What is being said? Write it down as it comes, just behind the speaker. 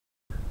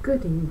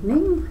Good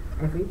evening,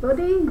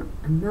 everybody.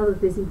 Another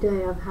busy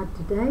day I've had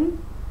today.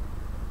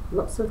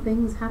 Lots of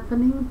things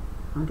happening.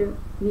 I don't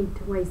need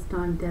to waste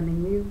time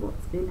telling you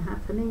what's been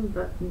happening,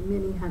 but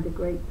Millie had a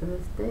great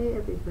birthday.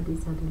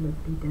 Everybody's had a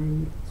lovely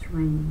day. It's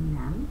raining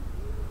now.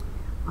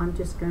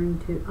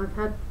 I've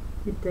had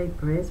midday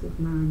prayers with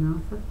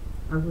Maranatha.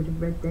 I would have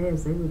read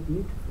theirs, they were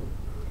beautiful.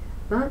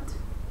 But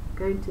I'm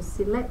going to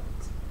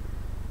select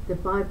the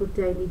Bible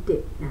Daily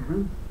Dip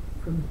now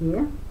from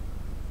here.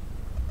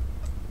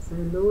 So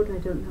Lord, I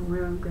don't know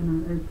where I'm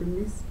going to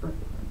open this, but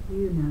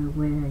you know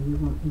where you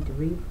want me to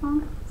read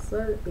from.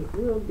 So it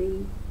will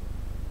be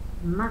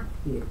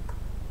Matthew.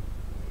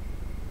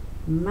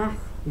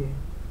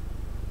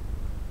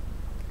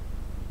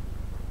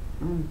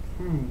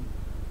 Okay.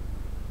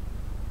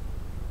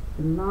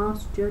 The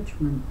Last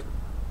Judgment.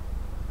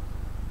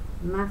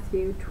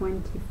 Matthew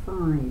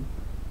 25,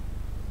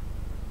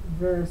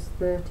 verse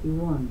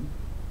 31.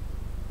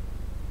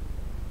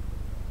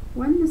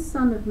 When the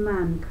Son of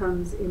Man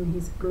comes in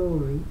his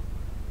glory,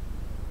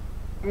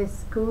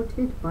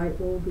 escorted by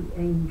all the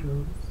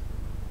angels,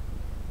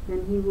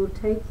 then he will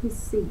take his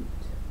seat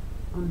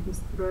on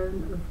his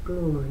throne of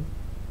glory.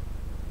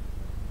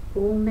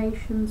 All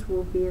nations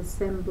will be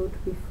assembled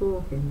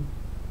before him,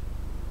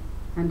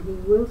 and he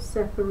will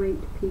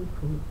separate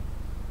people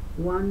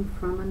one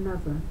from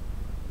another,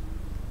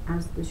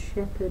 as the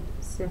shepherd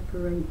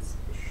separates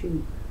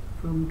sheep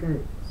from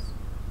goats.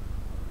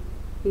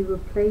 He will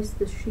place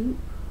the sheep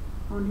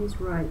on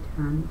his right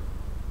hand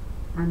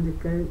and the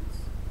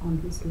goats on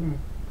his left.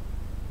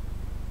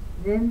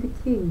 Then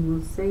the king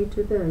will say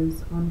to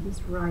those on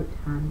his right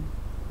hand,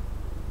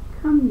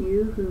 "Come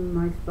you whom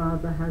my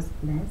Father has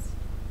blessed,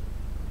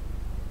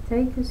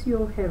 take as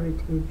your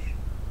heritage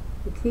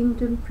the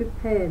kingdom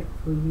prepared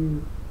for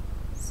you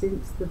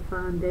since the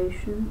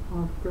foundation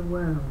of the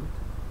world.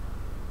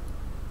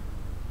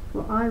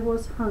 For I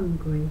was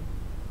hungry,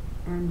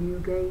 and you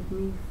gave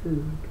me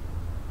food.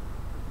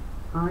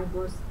 I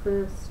was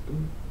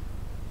thirsty,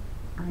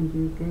 and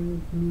you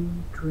gave me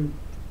drink.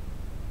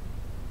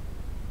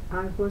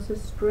 I was a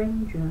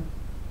stranger,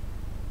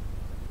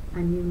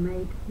 and you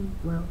made me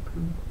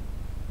welcome.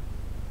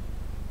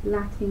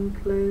 Lacking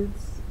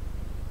clothes,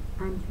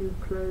 and you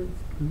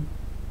clothed me.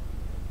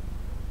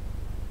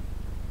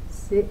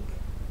 Sick,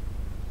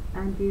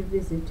 and you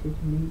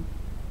visited me.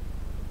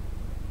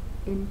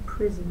 In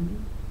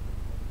prison,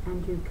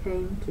 and you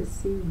came to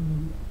see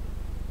me."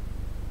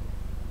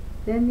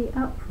 Then the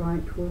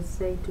upright will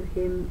say to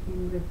him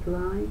in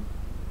reply,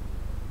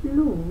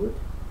 "Lord,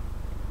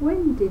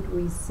 when did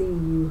we see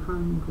you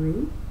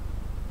hungry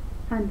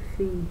and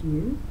feed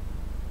you,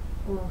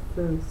 or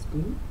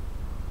thirsty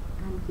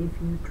and give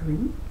you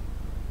drink?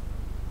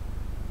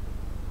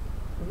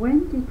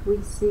 When did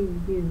we see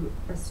you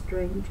a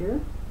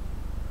stranger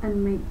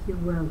and make you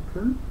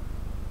welcome,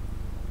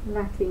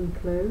 lacking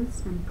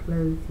clothes and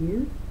clothe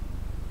you?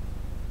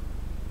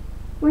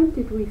 When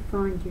did we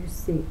find you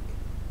sick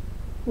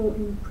or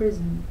in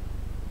prison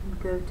and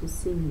go to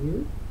see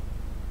you?"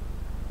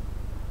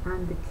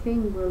 And the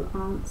king will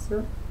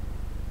answer,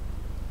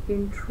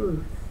 "In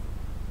truth,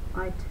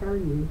 I tell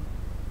you,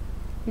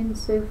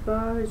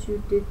 insofar as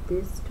you did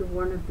this to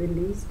one of the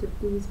least of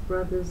these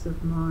brothers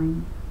of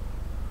mine,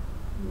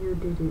 you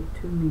did it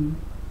to me."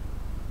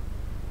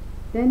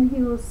 Then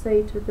he will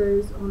say to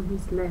those on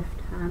his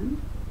left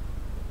hand,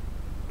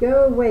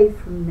 "Go away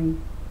from me,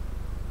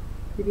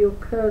 with your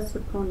curse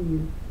upon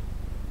you,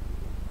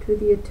 to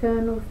the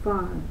eternal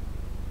fire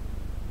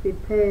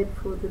prepared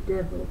for the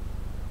devil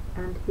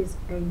and his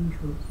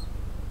angels.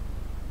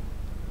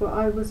 For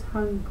I was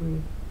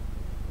hungry,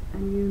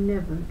 and you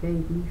never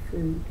gave me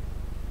food.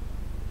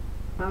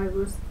 I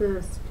was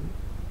thirsty,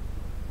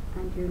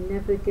 and you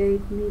never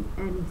gave me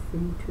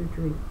anything to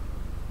drink.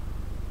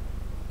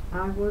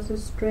 I was a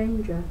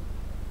stranger,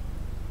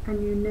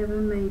 and you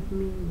never made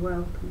me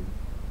welcome.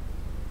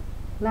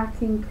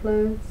 Lacking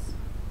clothes,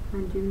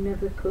 and you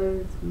never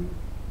clothed me.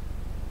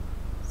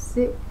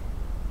 Sick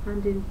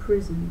and in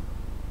prison,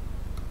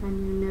 and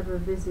you never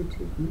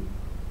visited me."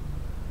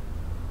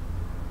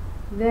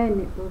 Then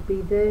it will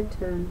be their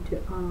turn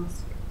to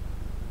ask,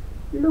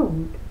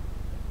 "Lord,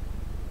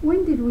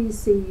 when did we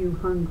see you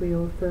hungry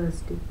or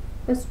thirsty,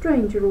 a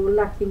stranger or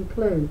lacking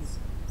clothes,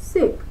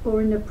 sick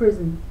or in a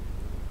prison,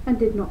 and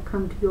did not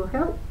come to your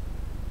help?"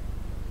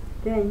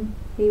 Then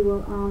he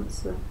will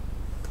answer,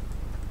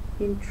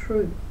 "In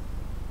truth,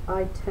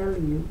 I tell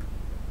you,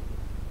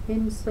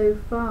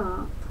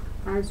 insofar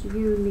as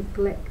you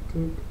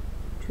neglected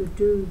to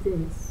do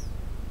this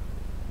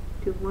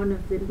to one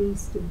of the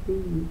least of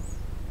these,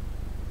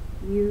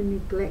 you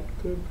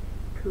neglected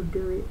to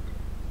do it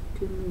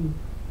to me."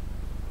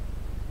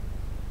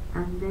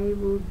 And they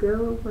will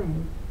go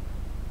away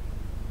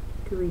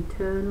to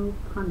eternal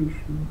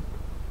punishment,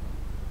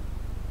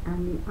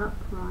 and the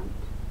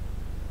upright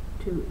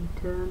to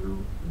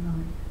eternal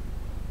life.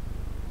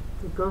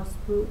 The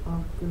Gospel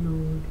of the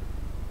Lord.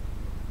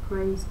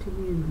 Praise to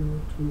you,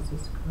 Lord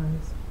Jesus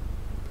Christ.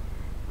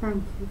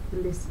 Thank you for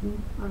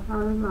listening. I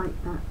rather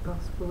like that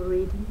Gospel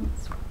reading.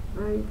 It's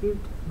very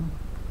beautiful.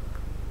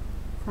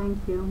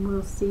 Thank you, and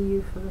we'll see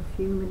you for a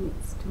few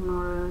minutes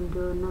tomorrow and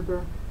do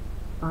another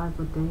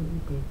Bible daily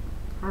dip.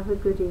 Have a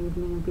good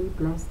evening and be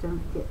blessed. Don't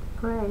forget to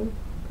pray.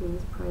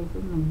 Please pray for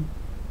me.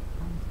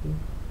 Thank you.